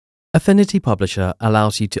Affinity Publisher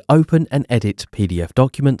allows you to open and edit PDF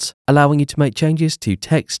documents, allowing you to make changes to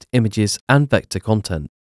text, images, and vector content.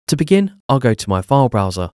 To begin, I'll go to my file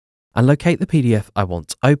browser and locate the PDF I want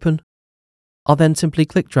to open. I'll then simply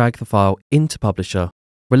drag the file into Publisher,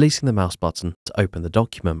 releasing the mouse button to open the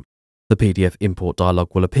document. The PDF import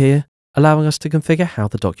dialog will appear, allowing us to configure how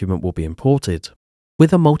the document will be imported.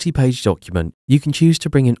 With a multi-page document, you can choose to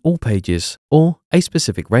bring in all pages or a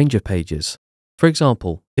specific range of pages. For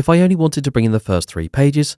example, if I only wanted to bring in the first 3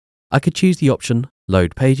 pages, I could choose the option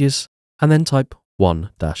Load Pages and then type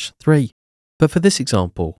 1-3. But for this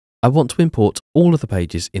example, I want to import all of the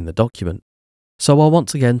pages in the document. So I'll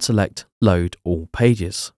once again select Load All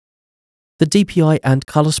Pages. The DPI and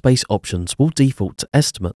color space options will default to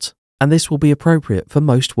Estimate, and this will be appropriate for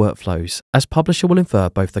most workflows as Publisher will infer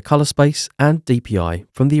both the color space and DPI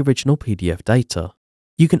from the original PDF data.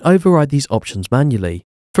 You can override these options manually.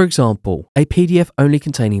 For example, a PDF only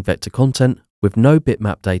containing vector content with no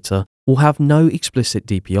bitmap data will have no explicit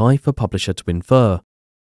DPI for Publisher to infer.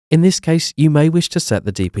 In this case, you may wish to set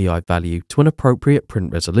the DPI value to an appropriate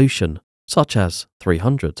print resolution, such as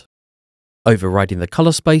 300. Overriding the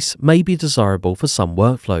color space may be desirable for some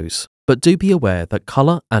workflows, but do be aware that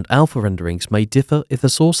color and alpha renderings may differ if the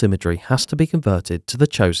source imagery has to be converted to the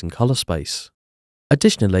chosen color space.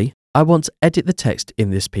 Additionally, I want to edit the text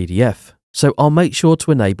in this PDF, so I'll make sure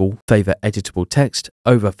to enable Favor Editable Text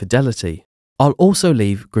over Fidelity. I'll also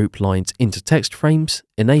leave Group Lines into Text Frames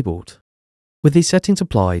enabled. With these settings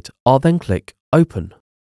applied, I'll then click Open.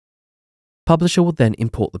 Publisher will then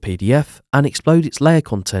import the PDF and explode its layer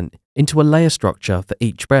content into a layer structure for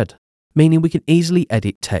each spread, meaning we can easily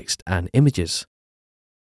edit text and images.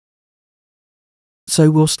 So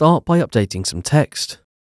we'll start by updating some text.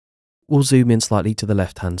 We'll zoom in slightly to the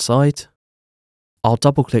left-hand side. I'll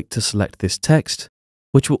double-click to select this text,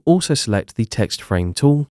 which will also select the Text Frame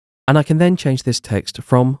tool, and I can then change this text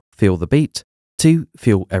from Feel the Beat to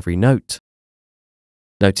Feel Every Note.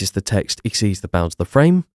 Notice the text exceeds the bounds of the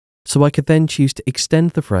frame, so I could then choose to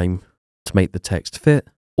extend the frame to make the text fit,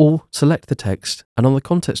 or select the text and on the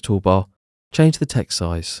context toolbar, change the text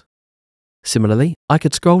size. Similarly, I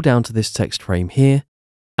could scroll down to this text frame here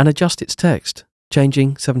and adjust its text,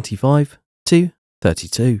 changing 75 to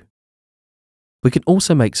 32. We can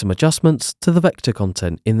also make some adjustments to the vector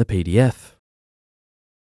content in the PDF.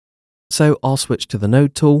 So I'll switch to the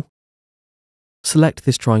Node tool, select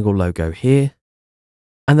this triangle logo here,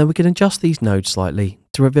 and then we can adjust these nodes slightly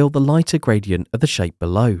to reveal the lighter gradient of the shape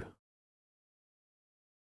below.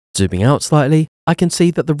 Zooming out slightly, I can see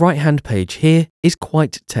that the right-hand page here is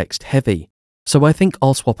quite text-heavy, so I think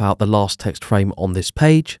I'll swap out the last text frame on this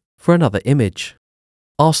page for another image.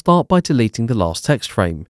 I'll start by deleting the last text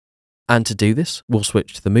frame, and to do this, we'll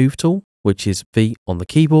switch to the Move tool, which is V on the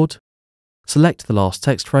keyboard, select the last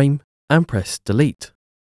text frame, and press Delete.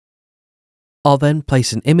 I'll then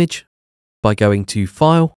place an image by going to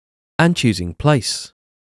File and choosing Place.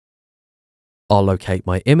 I'll locate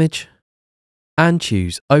my image and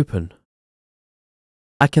choose Open.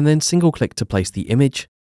 I can then single-click to place the image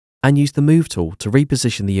and use the Move tool to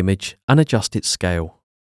reposition the image and adjust its scale.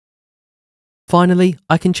 Finally,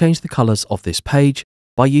 I can change the colors of this page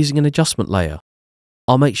by using an adjustment layer.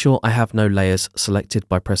 I'll make sure I have no layers selected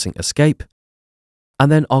by pressing Escape,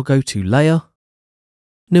 and then I'll go to Layer,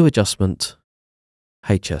 New Adjustment,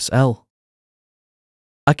 HSL.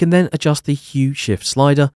 I can then adjust the Hue Shift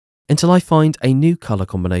slider until I find a new color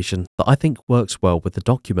combination that I think works well with the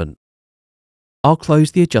document. I'll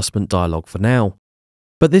close the adjustment dialog for now,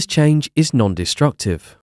 but this change is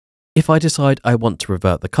non-destructive. If I decide I want to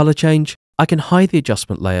revert the color change, I can hide the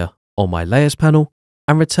adjustment layer on my Layers panel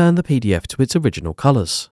and return the PDF to its original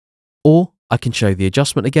colors. Or I can show the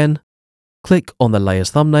adjustment again, click on the Layers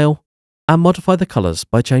thumbnail, and modify the colors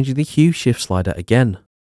by changing the Hue Shift slider again.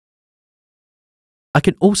 I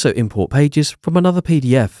can also import pages from another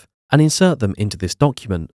PDF and insert them into this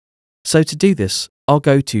document. So to do this, I'll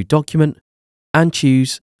go to Document and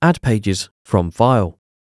choose Add Pages from File.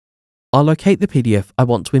 I'll locate the PDF I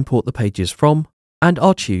want to import the pages from, and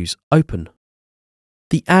I'll choose Open.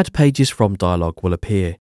 The Add Pages From dialog will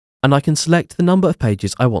appear, and I can select the number of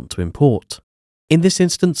pages I want to import. In this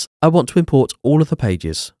instance, I want to import all of the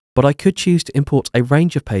pages, but I could choose to import a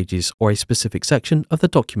range of pages or a specific section of the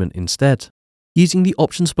document instead. Using the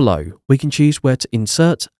options below, we can choose where to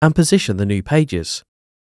insert and position the new pages.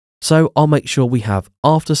 So I'll make sure we have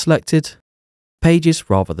After selected, Pages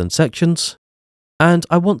rather than Sections, and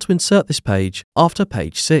I want to insert this page after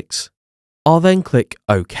page 6. I'll then click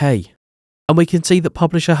OK, and we can see that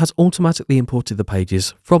Publisher has automatically imported the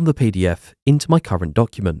pages from the PDF into my current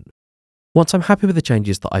document. Once I'm happy with the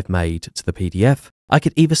changes that I've made to the PDF, I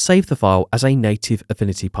could either save the file as a native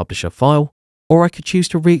Affinity Publisher file, or I could choose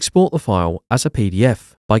to re-export the file as a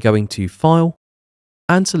PDF by going to File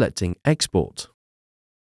and selecting Export.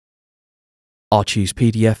 I'll choose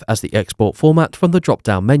PDF as the export format from the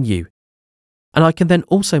drop-down menu, and I can then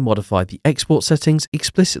also modify the export settings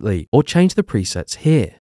explicitly or change the presets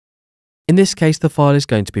here. In this case, the file is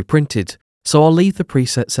going to be printed, so I'll leave the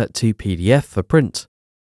preset set to PDF for print.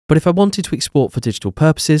 But if I wanted to export for digital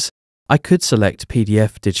purposes, I could select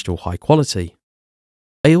PDF Digital High Quality.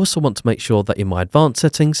 I also want to make sure that in my advanced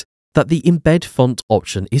settings, that the Embed Font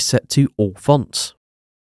option is set to all fonts.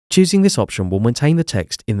 Choosing this option will maintain the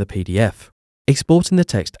text in the PDF, exporting the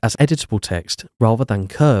text as editable text rather than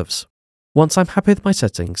curves. Once I'm happy with my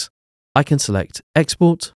settings, I can select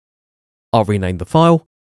Export, I'll rename the file,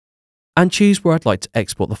 and choose where I'd like to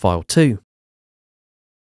export the file to.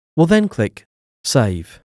 We'll then click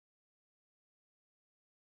Save.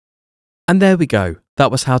 And there we go,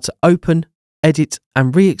 that was how to open, edit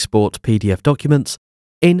and re-export PDF documents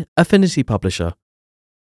in Affinity Publisher.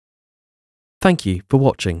 Thank you for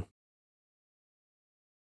watching.